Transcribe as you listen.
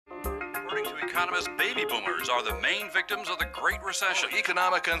According to economists, baby boomers are the main victims of the Great Recession.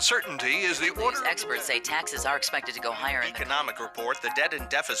 Economic uncertainty is the order. These experts say taxes are expected to go higher. Economic report, the debt and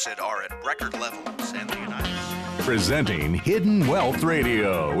deficit are at record levels in the United States. Presenting Hidden Wealth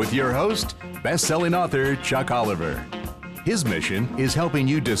Radio with your host, best-selling author Chuck Oliver. His mission is helping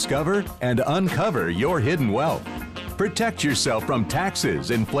you discover and uncover your hidden wealth. Protect yourself from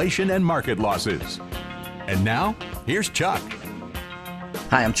taxes, inflation, and market losses. And now, here's Chuck.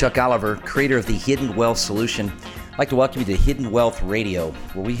 Hi, I'm Chuck Oliver, creator of the Hidden Wealth Solution. I'd like to welcome you to Hidden Wealth Radio,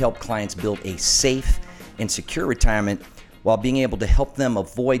 where we help clients build a safe and secure retirement while being able to help them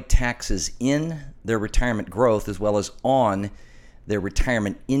avoid taxes in their retirement growth as well as on their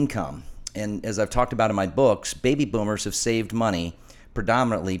retirement income. And as I've talked about in my books, baby boomers have saved money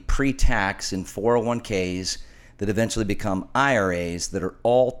predominantly pre-tax in 401ks that eventually become IRAs that are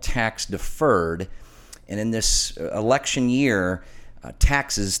all tax deferred. And in this election year,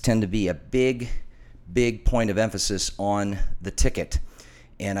 taxes tend to be a big point of emphasis on the ticket.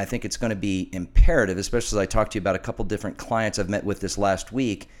 And I think it's going to be imperative, especially as I talked to you about a couple different clients I've met with this last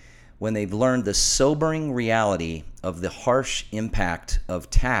week, when they've learned the sobering reality of the harsh impact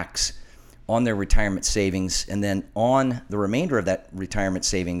of tax on their retirement savings and then on the remainder of that retirement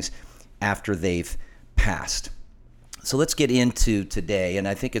savings after they've passed. So let's get into today, and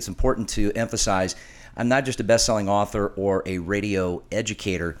I think it's important to emphasize I'm not just a best-selling author or a radio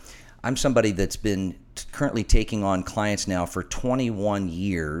educator. I'm somebody that's been currently taking on clients now for 21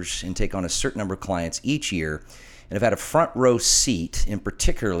 years and take on a certain number of clients each year. And I've had a front row seat, in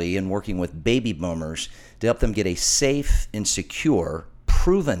particularly in working with baby boomers to help them get a safe and secure,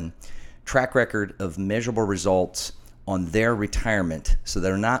 proven track record of measurable results on their retirement so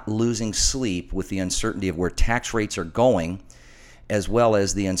they're not losing sleep with the uncertainty of where tax rates are going, as well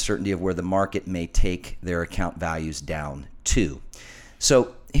as the uncertainty of where the market may take their account values down to.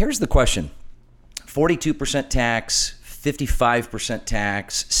 So here's the question. 42% tax, 55%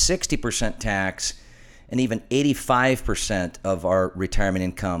 tax, 60% tax, and even 85% of our retirement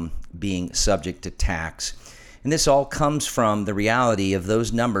income being subject to tax. And this all comes from the reality of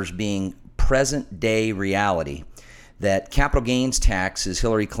those numbers being present day reality. That capital gains tax is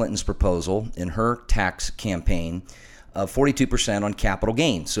Hillary Clinton's proposal in her tax campaign of 42% on capital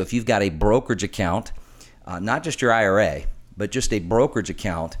gains. So if you've got a brokerage account, not just your IRA, but just a brokerage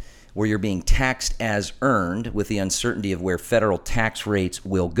account where you're being taxed as earned with the uncertainty of where federal tax rates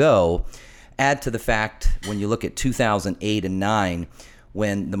will go, add to the fact when you look at 2008 and 9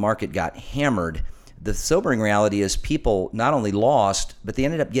 when the market got hammered, the sobering reality is people not only lost, but they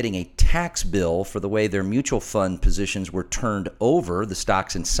ended up getting a tax bill for the way their mutual fund positions were turned over, the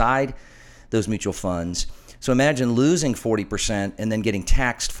stocks inside those mutual funds. So imagine losing 40% and then getting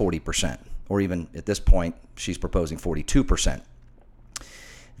taxed 40%, or even at this point, she's proposing 42%.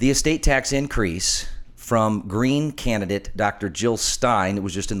 The estate tax increase from Green candidate Dr. Jill Stein, that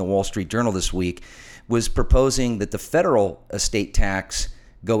was just in the Wall Street Journal this week, was proposing that the federal estate tax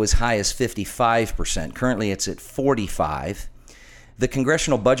go as high as 55%. Currently, it's at 45%. The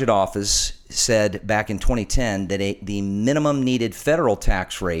Congressional Budget Office said back in 2010 that the minimum needed federal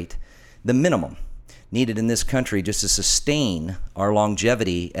tax rate, the minimum needed in this country just to sustain our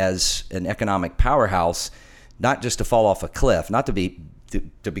longevity as an economic powerhouse, not just to fall off a cliff, not to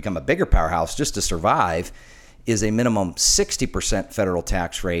become a bigger powerhouse, just to survive, is a minimum 60% federal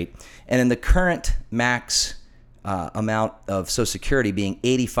tax rate. And in the current max amount of Social Security being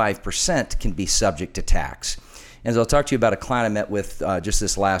 85% can be subject to tax. And as I'll talk to you about a client I met with just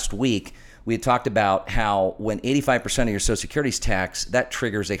this last week, we had talked about how when 85% of your Social Security is taxed, that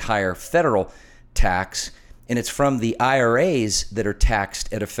triggers a higher federal tax, and it's from the IRAs that are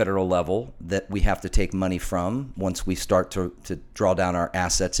taxed at a federal level that we have to take money from once we start to draw down our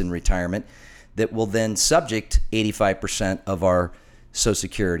assets in retirement that will then subject 85% of our Social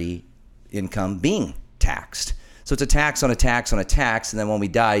Security income being taxed. So it's a tax on a tax on a tax, and then when we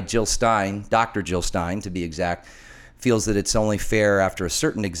die, Jill Stein, Dr. Jill Stein to be exact, feels that it's only fair after a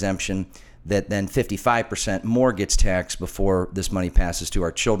certain exemption that then 55% more gets taxed before this money passes to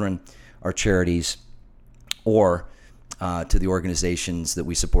our children, our charities, or to the organizations that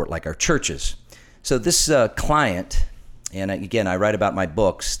we support like our churches. So this client, and again, I write about my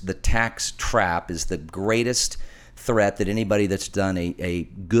books, the tax trap is the greatest threat that anybody that's done a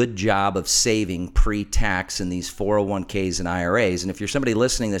good job of saving pre-tax in these 401ks and IRAs. And if you're somebody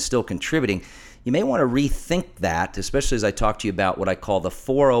listening that's still contributing, you may want to rethink that, especially as I talk to you about what I call the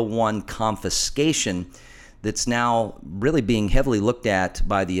 401 confiscation that's now really being heavily looked at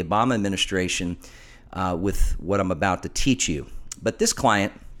by the Obama administration with what I'm about to teach you. But this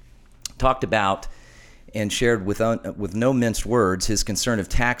client talked about and shared with no minced words his concern of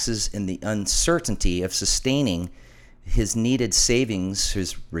taxes and the uncertainty of sustaining his needed savings,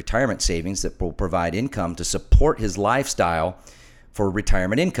 his retirement savings that will provide income to support his lifestyle for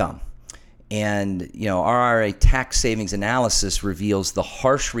retirement income. And, our IRA tax savings analysis reveals the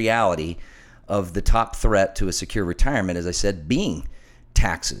harsh reality of the top threat to a secure retirement, as I said, being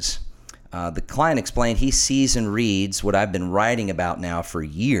taxes. The client explained he sees and reads what I've been writing about now for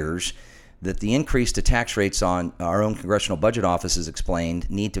years, that the increase to tax rates on our own Congressional Budget Office has explained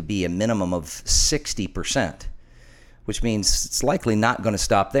need to be a minimum of 60%, which means it's likely not going to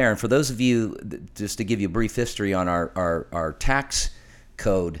stop there. And for those of you, just to give you a brief history on our tax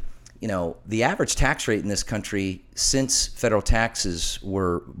code, the average tax rate in this country since federal taxes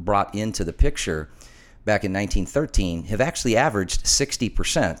were brought into the picture back in 1913 have actually averaged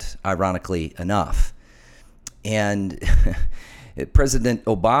 60%, ironically enough. And President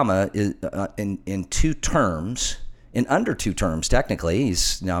Obama is in 2 terms, in under 2 terms technically,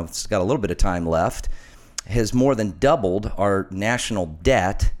 he's got a little bit of time left, has more than doubled our national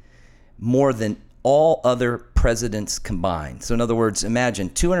debt, more than all other presidents combined. So in other words, imagine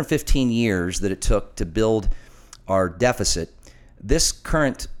 215 years that it took to build our deficit. This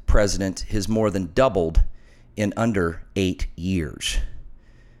current president has more than doubled in under 8 years.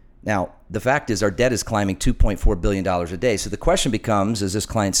 Now, the fact is our debt is climbing $2.4 billion a day. So the question becomes, as this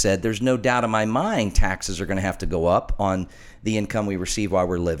client said, there's no doubt in my mind taxes are going to have to go up on the income we receive while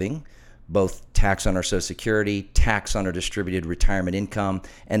we're living, both tax on our Social Security, tax on our distributed retirement income,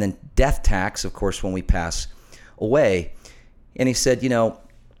 and then death tax, of course, when we pass away. And he said,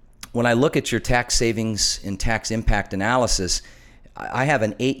 when I look at your tax savings and tax impact analysis, I have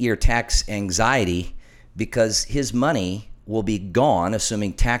an 8-year tax anxiety because his money will be gone,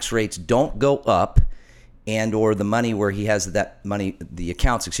 assuming tax rates don't go up, and or the money where he has that money, the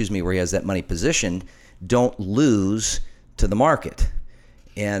accounts, where he has that money positioned, don't lose to the market.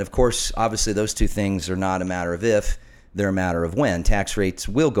 And of course, obviously, those two things are not a matter of if, they're a matter of when. Tax rates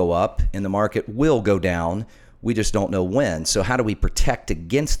will go up and the market will go down. We just don't know when. So how do we protect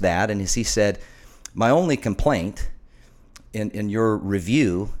against that? And as he said, my only complaint in your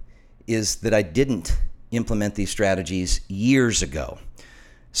review is that I didn't implement these strategies years ago.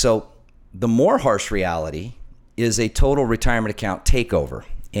 So the more harsh reality is a total retirement account takeover.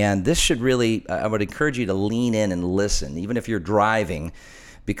 And this should really, I would encourage you to lean in and listen, even if you're driving,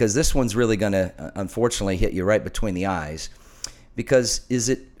 because this one's really going to, unfortunately, hit you right between the eyes. Because is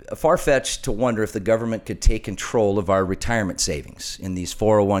it far-fetched to wonder if the government could take control of our retirement savings in these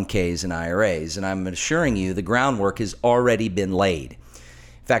 401ks and IRAs? And I'm assuring you the groundwork has already been laid.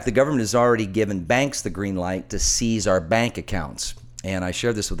 In fact, the government has already given banks the green light to seize our bank accounts. And I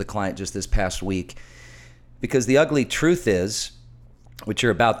shared this with a client just this past week, because the ugly truth is, which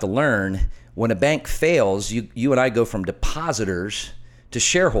you're about to learn, when a bank fails, you and I go from depositors to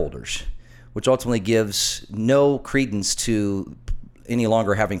shareholders, which ultimately gives no credence to any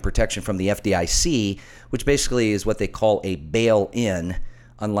longer having protection from the FDIC, which basically is what they call a bail-in,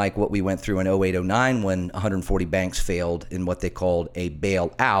 unlike what we went through in 08-09 when 140 banks failed, in what they called a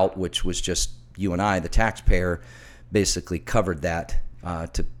bailout, which was just you and I, the taxpayer, basically covered that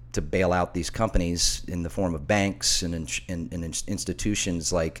to bail out these companies in the form of banks and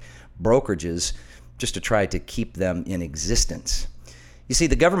institutions like brokerages, just to try to keep them in existence. You see,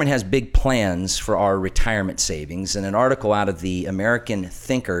 the government has big plans for our retirement savings. And an article out of the American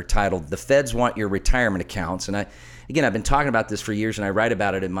Thinker titled "The Feds Want Your Retirement Accounts," and I've been talking about this for years, and I write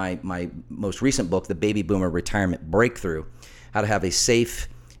about it in my most recent book, The Baby Boomer Retirement Breakthrough: How to Have a Safe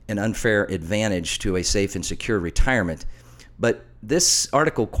and Unfair Advantage to a Safe and Secure Retirement. But this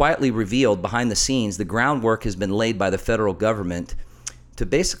article quietly revealed behind the scenes the groundwork has been laid by the federal government to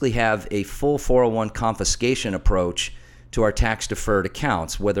basically have a full 401 confiscation approach to our tax-deferred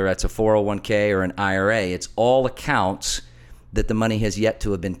accounts, whether that's a 401k or an IRA. It's all accounts that the money has yet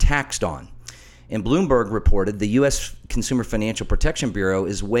to have been taxed on. And Bloomberg reported the U.S. Consumer Financial Protection Bureau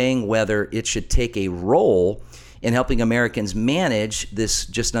is weighing whether it should take a role in helping Americans manage this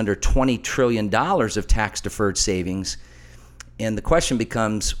just under $20 trillion of tax-deferred savings. And the question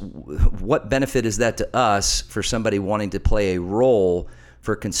becomes, what benefit is that to us for somebody wanting to play a role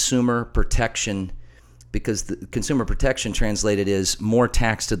for consumer protection? Because the consumer protection translated is more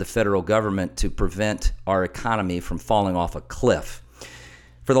tax to the federal government to prevent our economy from falling off a cliff.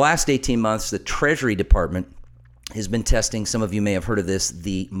 For the last 18 months, the Treasury Department has been testing, some of you may have heard of this,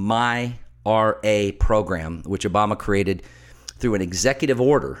 the MyRA program, which Obama created through an executive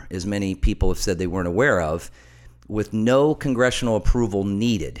order, as many people have said they weren't aware of, with no congressional approval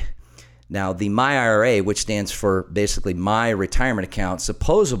needed. Now, the MyRA, which stands for basically My Retirement Account,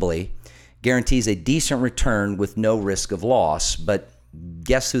 supposedly guarantees a decent return with no risk of loss. But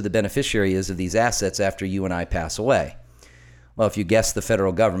guess who the beneficiary is of these assets after you and I pass away? Well, if you guessed the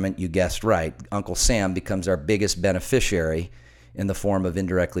federal government, you guessed right. Uncle Sam becomes our biggest beneficiary in the form of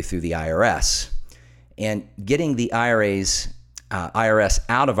indirectly through the IRS. And getting the IRS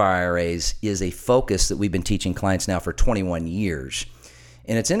out of our IRAs is a focus that we've been teaching clients now for 21 years.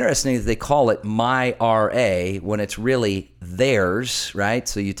 And it's interesting that they call it My RA when it's really theirs, right?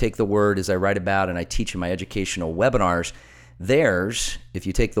 So you take the word, as I write about and I teach in my educational webinars, theirs, if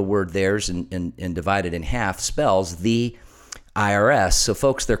you take the word theirs and divide it in half, spells the IRS. So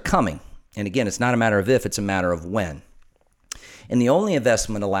folks, they're coming. And again, it's not a matter of if, it's a matter of when. And the only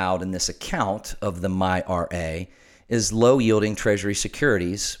investment allowed in this account of the My RA is low-yielding Treasury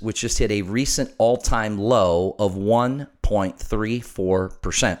securities, which just hit a recent all-time low of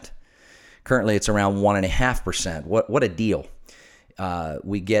 1.34%. Currently, it's around 1.5%. What a deal.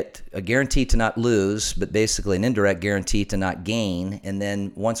 We get a guarantee to not lose, but basically an indirect guarantee to not gain. And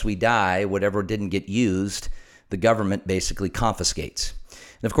then once we die, whatever didn't get used, the government basically confiscates.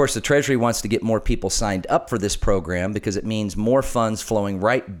 And of course, the Treasury wants to get more people signed up for this program because it means more funds flowing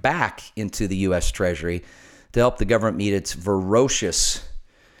right back into the U.S. Treasury to help the government meet its ferocious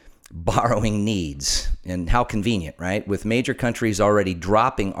borrowing needs. And how convenient, right? With major countries already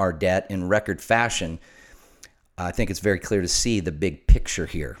dropping our debt in record fashion, I think it's very clear to see the big picture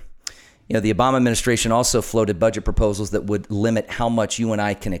here. You know, the Obama administration also floated budget proposals that would limit how much you and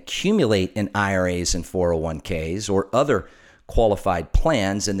I can accumulate in IRAs and 401ks or other qualified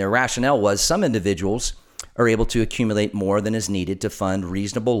plans. And their rationale was some individuals are able to accumulate more than is needed to fund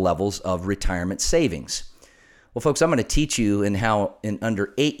reasonable levels of retirement savings. Well, folks, I'm going to teach you in how in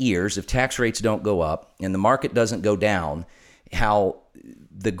under 8 years, if tax rates don't go up and the market doesn't go down, how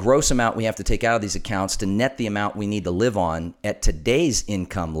the gross amount we have to take out of these accounts to net the amount we need to live on at today's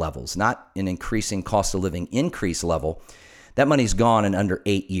income levels, not an increasing cost of living increase level, that money's gone in under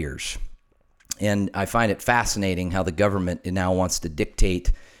 8 years. And I find it fascinating how the government now wants to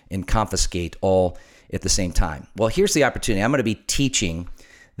dictate and confiscate all at the same time. Well, here's the opportunity. I'm going to be teaching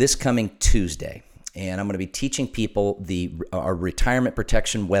this coming Tuesday. And I'm going to be teaching people our retirement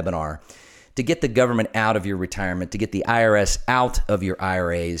protection webinar to get the government out of your retirement, to get the IRS out of your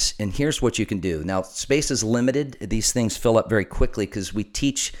IRAs. And here's what you can do. Now, space is limited. These things fill up very quickly because we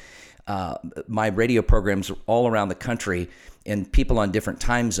teach my radio programs all around the country and people on different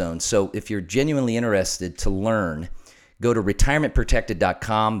time zones. So if you're genuinely interested to learn, go to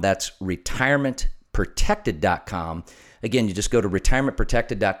retirementprotected.com. That's retirementprotected.com. Again, you just go to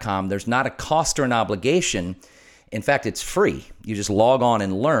retirementprotected.com. There's not a cost or an obligation. In fact, it's free. You just log on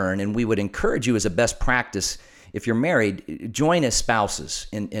and learn. And we would encourage you as a best practice, if you're married, join as spouses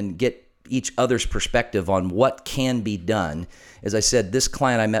and get each other's perspective on what can be done. As I said, this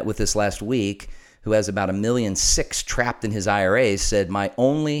client I met with this last week, who has about $1.6 million trapped in his IRAs, said, my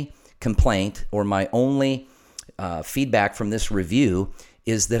only complaint or my only feedback from this review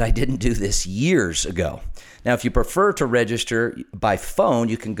is that I didn't do this years ago. Now, if you prefer to register by phone,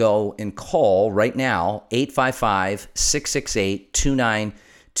 you can go and call right now,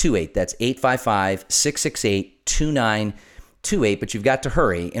 855-668-2928. That's 855-668-2928, but you've got to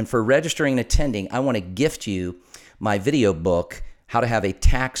hurry. And for registering and attending, I want to gift you my video book, How to Have a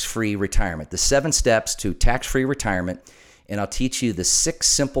Tax-Free Retirement, the 7 steps to tax-free retirement, and I'll teach you the 6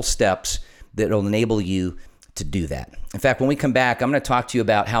 simple steps that will enable you to do that. In fact, when we come back, I'm going to talk to you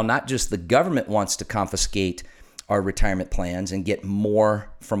about how not just the government wants to confiscate our retirement plans and get more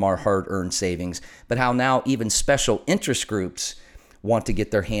from our hard-earned savings, but how now even special interest groups want to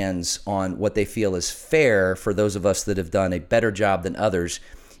get their hands on what they feel is fair for those of us that have done a better job than others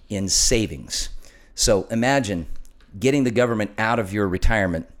in savings. So imagine getting the government out of your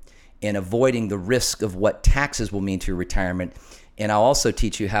retirement and avoiding the risk of what taxes will mean to your retirement. And I'll also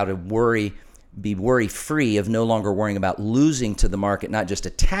teach you how to be worry-free of no longer worrying about losing to the market, not just to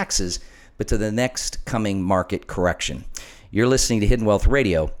taxes, but to the next coming market correction. You're listening to Hidden Wealth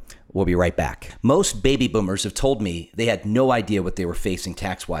Radio. We'll be right back. Most baby boomers have told me they had no idea what they were facing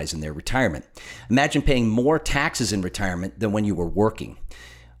tax-wise in their retirement. Imagine paying more taxes in retirement than when you were working.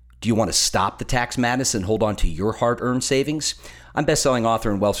 Do you want to stop the tax madness and hold on to your hard-earned savings? I'm best-selling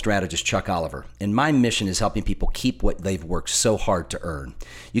author and wealth strategist Chuck Oliver, and my mission is helping people keep what they've worked so hard to earn.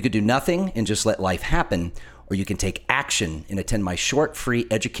 You could do nothing and just let life happen, or you can take action and attend my short, free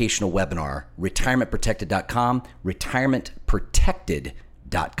educational webinar, retirementprotected.com,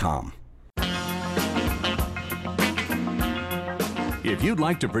 retirementprotected.com. If you'd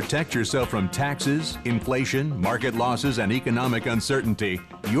like to protect yourself from taxes, inflation, market losses, and economic uncertainty,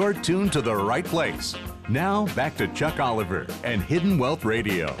 you're tuned to the right place. Now, back to Chuck Oliver and Hidden Wealth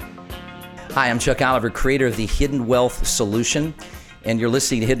Radio. Hi, I'm Chuck Oliver, creator of the Hidden Wealth Solution, and you're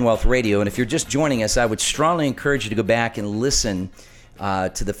listening to Hidden Wealth Radio. And if you're just joining us, I would strongly encourage you to go back and listen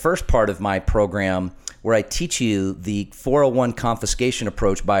to the first part of my program where I teach you the 401 confiscation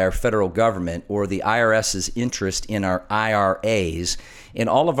approach by our federal government, or the IRS's interest in our IRAs. And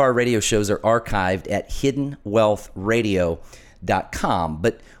all of our radio shows are archived at hiddenwealthradio.com.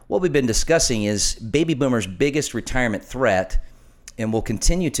 But what we've been discussing is baby boomers' biggest retirement threat, and will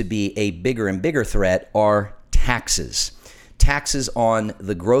continue to be a bigger and bigger threat, are taxes. Taxes on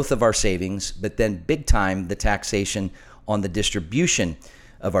the growth of our savings, but then big time the taxation on the distribution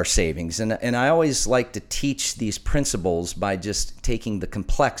of our savings. And I always like to teach these principles by just taking the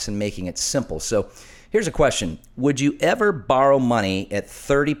complex and making it simple. So here's a question. Would you ever borrow money at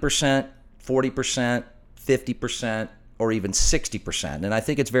 30%, 40%, 50%, or even 60%? And I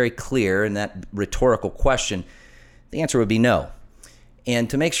think it's very clear in that rhetorical question, the answer would be no. And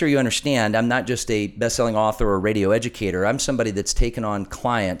to make sure you understand, I'm not just a best-selling author or radio educator. I'm somebody that's taken on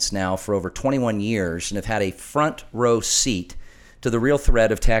clients now for over 21 years and have had a front row seat to the real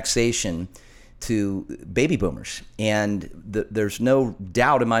threat of taxation to baby boomers. And there's no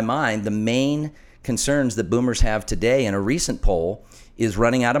doubt in my mind the main concerns that boomers have today in a recent poll is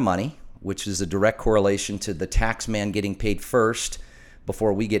running out of money, which is a direct correlation to the tax man getting paid first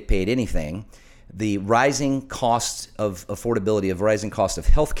before we get paid anything. The rising cost of affordability, of rising cost of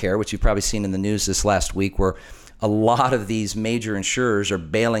healthcare, which you've probably seen in the news this last week, where a lot of these major insurers are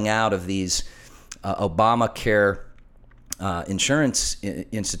bailing out of these Obamacare insurance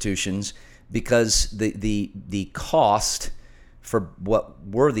institutions because the cost for what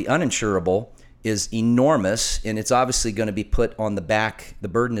were the uninsurable is enormous, and it's obviously going to be put on the back. The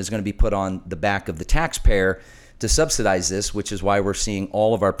burden is going to be put on the back of the taxpayer to subsidize this, which is why we're seeing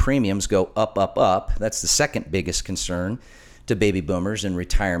all of our premiums go up, up, up. That's the second biggest concern to baby boomers in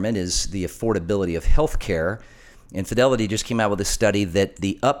retirement, is the affordability of health care. And Fidelity just came out with a study that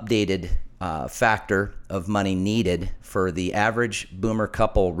the updated factor of money needed for the average boomer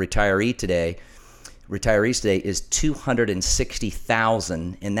couple retirees today is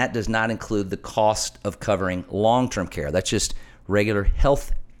 $260,000, and that does not include the cost of covering long-term care. That's just regular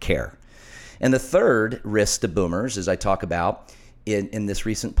health care. And the third risk to boomers, as I talk about in this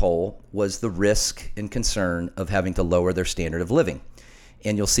recent poll, was the risk and concern of having to lower their standard of living.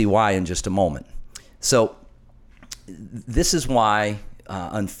 And you'll see why in just a moment. So this is why,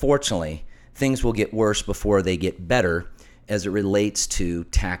 unfortunately, things will get worse before they get better as it relates to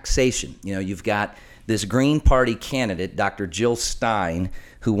taxation. You know, you've got this Green Party candidate, Dr. Jill Stein,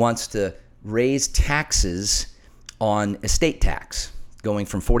 who wants to raise taxes on estate tax, going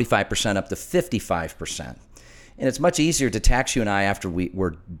from 45% up to 55%. And it's much easier to tax you and I after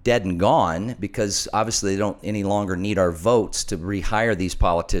we're dead and gone, because obviously they don't any longer need our votes to rehire these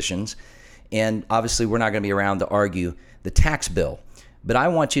politicians. And obviously we're not going to be around to argue the tax bill. But I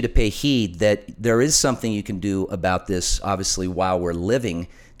want you to pay heed that there is something you can do about this, obviously, while we're living,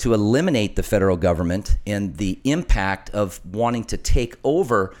 to eliminate the federal government and the impact of wanting to take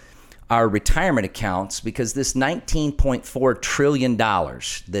over our retirement accounts, because this $19.4 trillion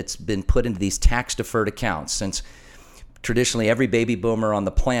that's been put into these tax-deferred accounts, since traditionally every baby boomer on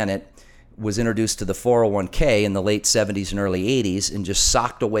the planet was introduced to the 401k in the late 70s and early 80s and just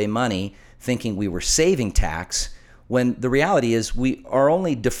socked away money thinking we were saving tax, when the reality is we are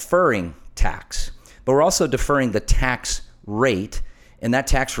only deferring tax, but we're also deferring the tax rate, and that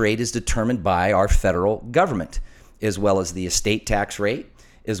tax rate is determined by our federal government, as well as the estate tax rate,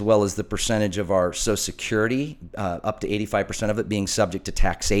 as well as the percentage of our Social Security, up to 85% of it being subject to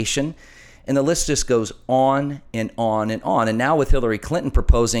taxation. And the list just goes on and on and on. And now with Hillary Clinton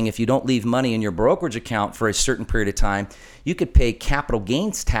proposing if you don't leave money in your brokerage account for a certain period of time, you could pay capital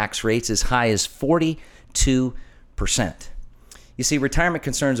gains tax rates as high as 42%. You see, retirement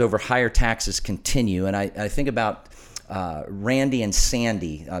concerns over higher taxes continue. And I think about Randy and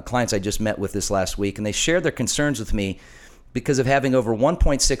Sandy, clients I just met with this last week, and they shared their concerns with me because of having over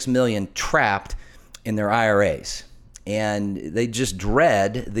 1.6 million trapped in their IRAs. And they just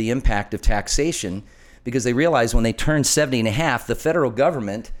dread the impact of taxation because they realize when they turn 70 and a half, the federal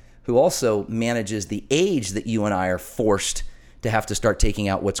government, who also manages the age that you and I are forced to have to start taking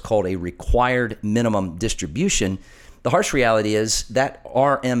out what's called a required minimum distribution, the harsh reality is that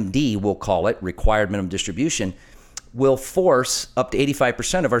RMD, we'll call it, required minimum distribution, will force up to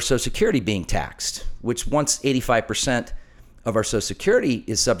 85% of our Social Security being taxed, which once 85% of our Social Security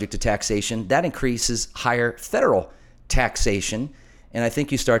is subject to taxation, that increases higher federal taxation. And I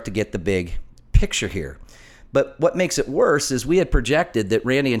think you start to get the big picture here. But what makes it worse is we had projected that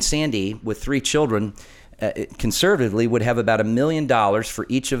Randy and Sandy, with 3 children, conservatively would have about $1 million for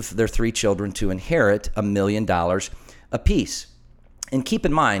each of their 3 children to inherit $1 million apiece. And keep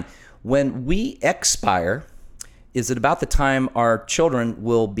in mind, when we expire, is at about the time our children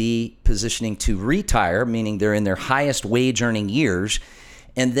will be positioning to retire, meaning they're in their highest wage earning years.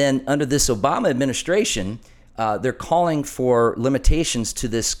 And then under this Obama administration, they're calling for limitations to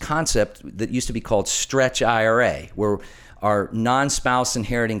this concept that used to be called Stretch IRA, where our non-spouse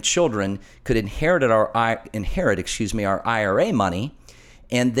inheriting children could inherit our IRA money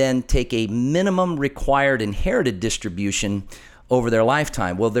and then take a minimum required inherited distribution over their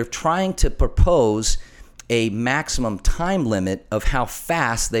lifetime. Well, they're trying to propose a maximum time limit of how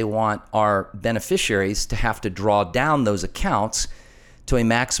fast they want our beneficiaries to have to draw down those accounts to a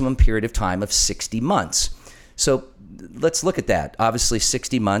maximum period of time of 60 months. So let's look at that. Obviously,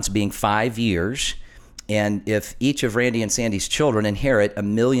 60 months being 5 years. And if each of Randy and Sandy's children inherit $1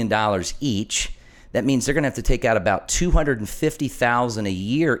 million each, that means they're going to have to take out about $250,000 a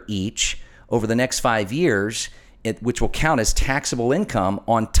year each over the next 5 years, which will count as taxable income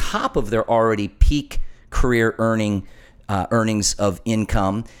on top of their already peak career earnings of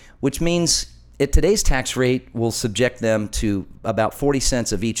income, which means at today's tax rate will subject them to about 40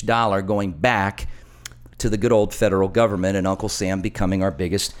 cents of each dollar going back to the good old federal government and Uncle Sam becoming our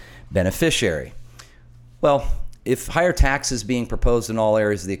biggest beneficiary. Well, if higher taxes being proposed in all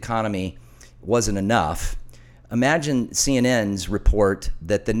areas of the economy wasn't enough, imagine CNN's report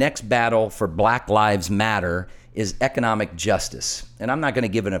that the next battle for Black Lives Matter is economic justice. And I'm not going to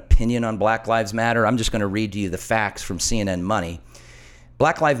give an opinion on Black Lives Matter. I'm just going to read to you the facts from CNN Money.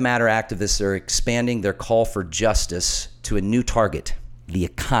 Black Lives Matter activists are expanding their call for justice to a new target, the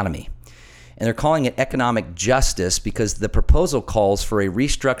economy. And they're calling it economic justice because the proposal calls for a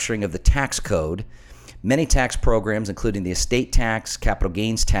restructuring of the tax code. Many tax programs, including the estate tax, capital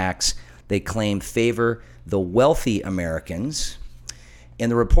gains tax, they claim favor the wealthy Americans.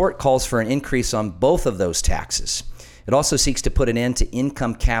 And the report calls for an increase on both of those taxes. It also seeks to put an end to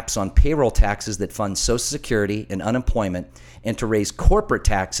income caps on payroll taxes that fund Social Security and unemployment, and to raise corporate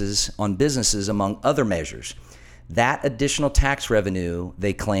taxes on businesses, among other measures. That additional tax revenue,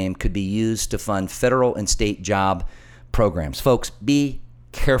 they claim, could be used to fund federal and state job programs. Folks, be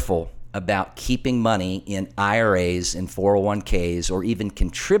careful about keeping money in IRAs and 401ks or even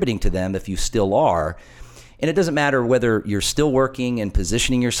contributing to them if you still are. And it doesn't matter whether you're still working and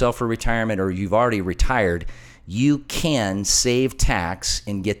positioning yourself for retirement or you've already retired, you can save tax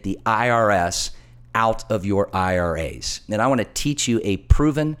and get the IRS out of your IRAs. And I want to teach you a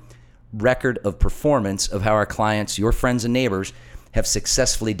proven record of performance of how our clients, your friends and neighbors, have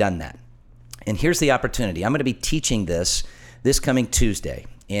successfully done that. And here's the opportunity. I'm going to be teaching this coming Tuesday.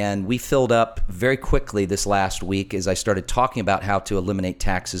 And we filled up very quickly this last week as I started talking about how to eliminate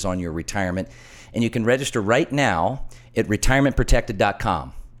taxes on your retirement. And you can register right now at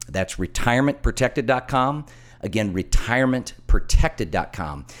retirementprotected.com. That's retirementprotected.com. Again,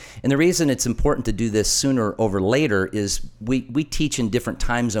 retirementprotected.com. And the reason it's important to do this sooner over later is we teach in different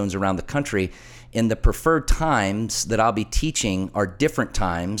time zones around the country, and the preferred times that I'll be teaching are different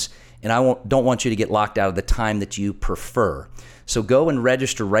times, and I don't want you to get locked out of the time that you prefer. So go and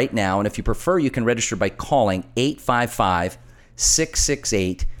register right now, and if you prefer, you can register by calling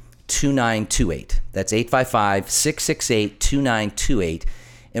 855-668-2928. That's 855-668-2928.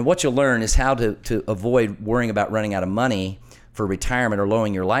 And what you'll learn is how to avoid worrying about running out of money for retirement or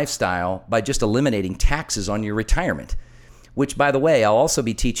lowering your lifestyle by just eliminating taxes on your retirement, which, by the way, I'll also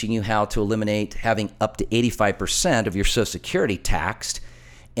be teaching you how to eliminate having up to 85% of your Social Security taxed.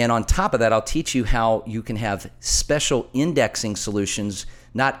 And on top of that, I'll teach you how you can have special indexing solutions,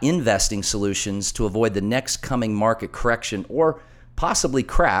 not investing solutions, to avoid the next coming market correction or possibly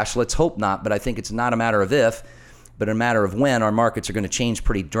crash. Let's hope not, but I think it's not a matter of if, but a matter of when our markets are going to change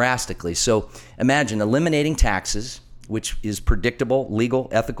pretty drastically. So imagine eliminating taxes, which is predictable, legal,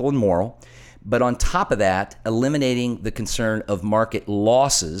 ethical, and moral. But on top of that, eliminating the concern of market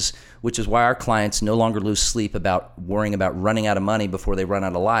losses, which is why our clients no longer lose sleep about worrying about running out of money before they run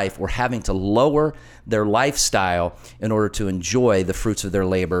out of life, or having to lower their lifestyle in order to enjoy the fruits of their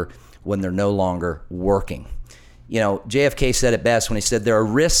labor when they're no longer working. You know, JFK said it best when he said there are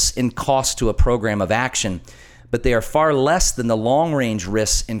risks and costs to a program of action, but they are far less than the long-range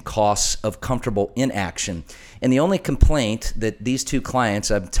risks and costs of comfortable inaction. And the only complaint that these two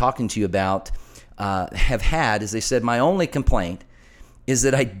clients I'm talking to you about have had is they said, my only complaint is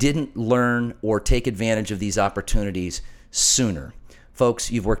that I didn't learn or take advantage of these opportunities sooner.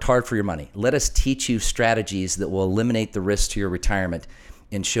 Folks, you've worked hard for your money. Let us teach you strategies that will eliminate the risks to your retirement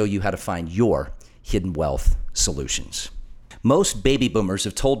and show you how to find your hidden wealth solutions. Most baby boomers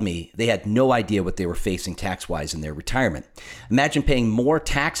have told me they had no idea what they were facing tax-wise in their retirement. Imagine paying more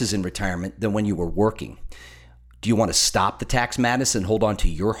taxes in retirement than when you were working. Do you want to stop the tax madness and hold on to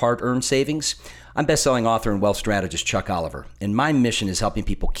your hard-earned savings? I'm best-selling author and wealth strategist Chuck Oliver, and my mission is helping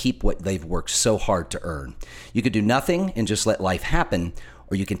people keep what they've worked so hard to earn. You could do nothing and just let life happen,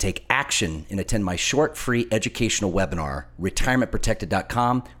 or you can take action and attend my short, free educational webinar,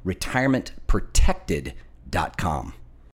 retirementprotected.com, retirementprotected.com.